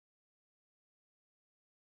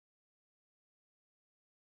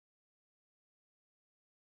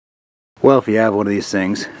Well, if you have one of these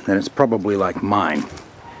things, then it's probably like mine.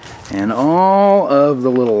 And all of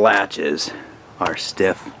the little latches are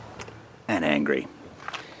stiff and angry.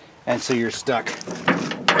 And so you're stuck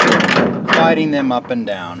fighting them up and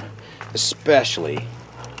down, especially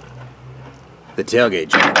the tailgate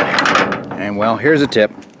joint. And well, here's a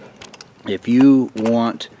tip. If you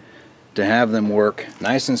want to have them work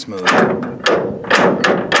nice and smooth,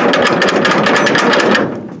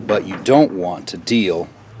 but you don't want to deal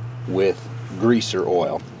with grease or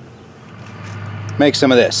oil, make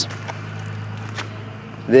some of this.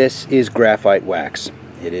 This is graphite wax.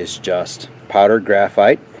 It is just powdered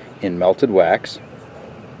graphite in melted wax.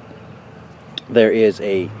 There is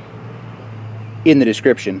in the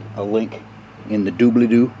description, a link in the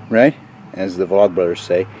doobly-doo, right? As the Vlog Brothers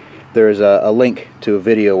say. There is a link to a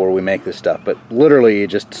video where we make this stuff, but literally you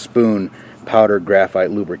just spoon powdered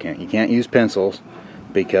graphite lubricant. You can't use pencils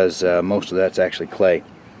because most of that's actually clay.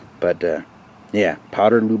 But yeah,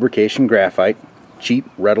 powdered lubrication graphite, cheap,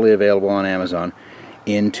 readily available on Amazon,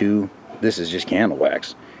 into, this is just candle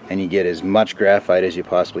wax. And you get as much graphite as you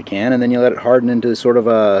possibly can, and then you let it harden into sort of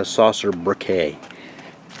a saucer briquet.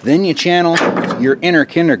 Then you channel your inner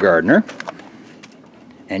kindergartner,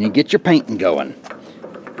 and you get your painting going.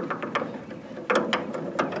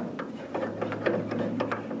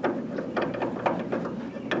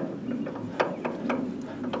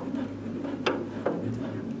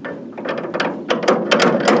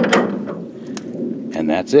 And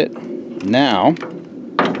that's it. Now,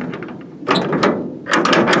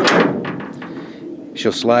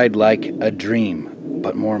 she'll slide like a dream,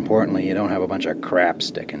 but more importantly, you don't have a bunch of crap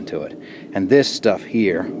sticking to it. And this stuff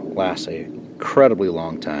here lasts an incredibly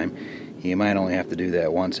long time. You might only have to do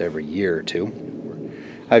that once every year or two.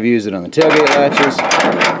 I've used it on the tailgate latches.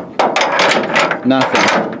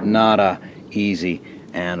 Nothing, nada, easy.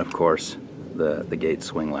 And of course, the gate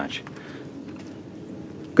swing latch.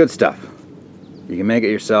 Good stuff. You can make it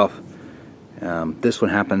yourself. This one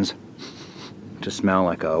happens to smell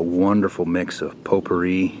like a wonderful mix of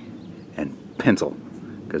potpourri and pencil,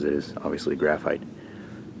 because it is obviously graphite.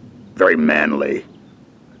 Very manly.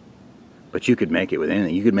 But you could make it with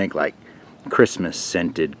anything. You could make like Christmas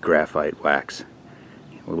scented graphite wax.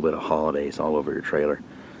 A little bit of holidays all over your trailer.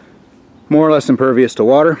 More or less impervious to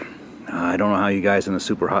water. I don't know how you guys in the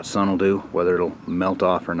super hot sun will do, whether it'll melt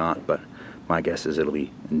off or not, but my guess is it'll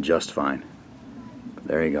be just fine.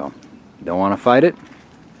 There you go. Don't want to fight it?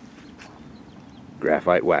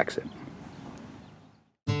 Graphite wax it.